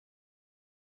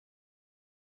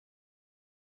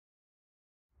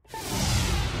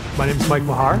My name is Mike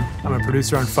Mahar. I'm a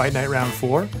producer on Fight Night Round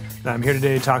 4, and I'm here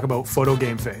today to talk about Photo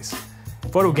Gameface.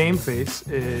 Photo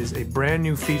Gameface is a brand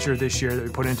new feature this year that we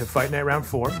put into Fight Night Round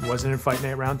 4. It wasn't in Fight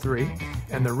Night Round 3.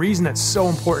 And the reason that's so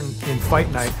important in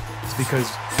Fight Night is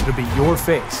because it'll be your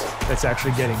face that's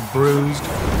actually getting bruised,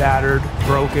 battered,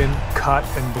 broken, cut,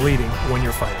 and bleeding when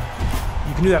you're fighting.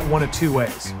 You can do that one of two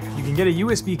ways. You can get a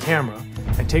USB camera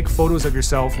and take photos of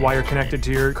yourself while you're connected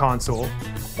to your console,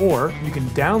 or you can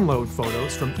download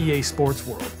photos from EA Sports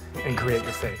World and create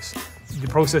your face. The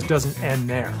process doesn't end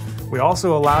there. We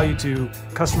also allow you to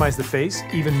customize the face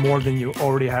even more than you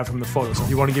already have from the photos. So if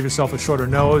you want to give yourself a shorter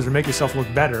nose or make yourself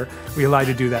look better, we allow you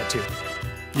to do that too.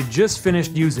 You've just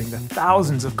finished using the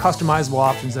thousands of customizable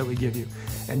options that we give you,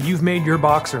 and you've made your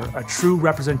boxer a true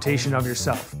representation of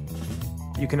yourself.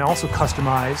 You can also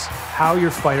customize how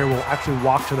your fighter will actually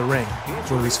walk to the ring,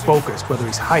 whether he's focused, whether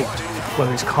he's hyped,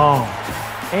 whether he's calm.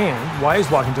 And while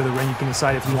he's walking to the ring, you can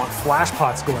decide if you want flash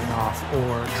pots going off,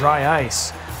 or dry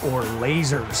ice, or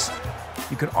lasers.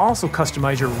 You can also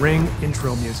customize your ring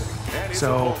intro music.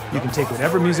 So you can take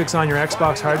whatever music's on your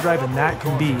Xbox hard drive, and that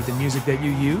can be the music that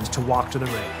you use to walk to the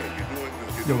ring.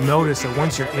 You'll notice that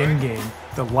once you're in-game,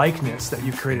 the likeness that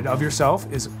you've created of yourself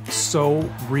is so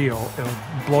real, it'll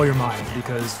blow your mind,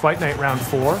 because Fight Night Round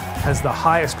 4 has the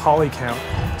highest poly count,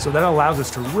 so that allows us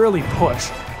to really push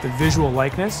the visual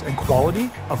likeness and quality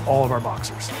of all of our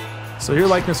boxers. So your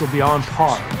likeness will be on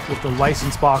par with the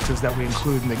licensed boxers that we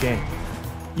include in the game.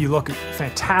 You look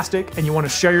fantastic and you want to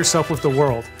share yourself with the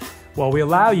world. Well, we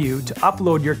allow you to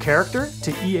upload your character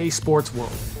to EA Sports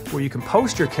World, where you can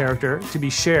post your character to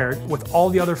be shared with all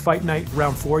the other Fight Night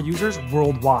Round 4 users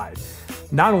worldwide.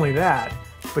 Not only that,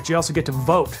 but you also get to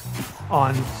vote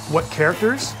on what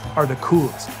characters are the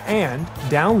coolest, and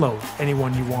download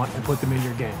anyone you want and put them in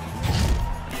your game.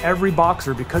 Every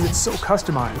boxer, because it's so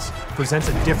customized, presents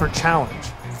a different challenge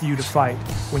for you to fight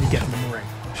when you get them in the ring.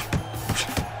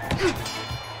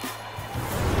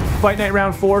 Fight Night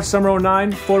Round 4, Summer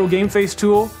 '09, Photo Gameface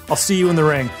tool. I'll see you in the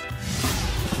ring.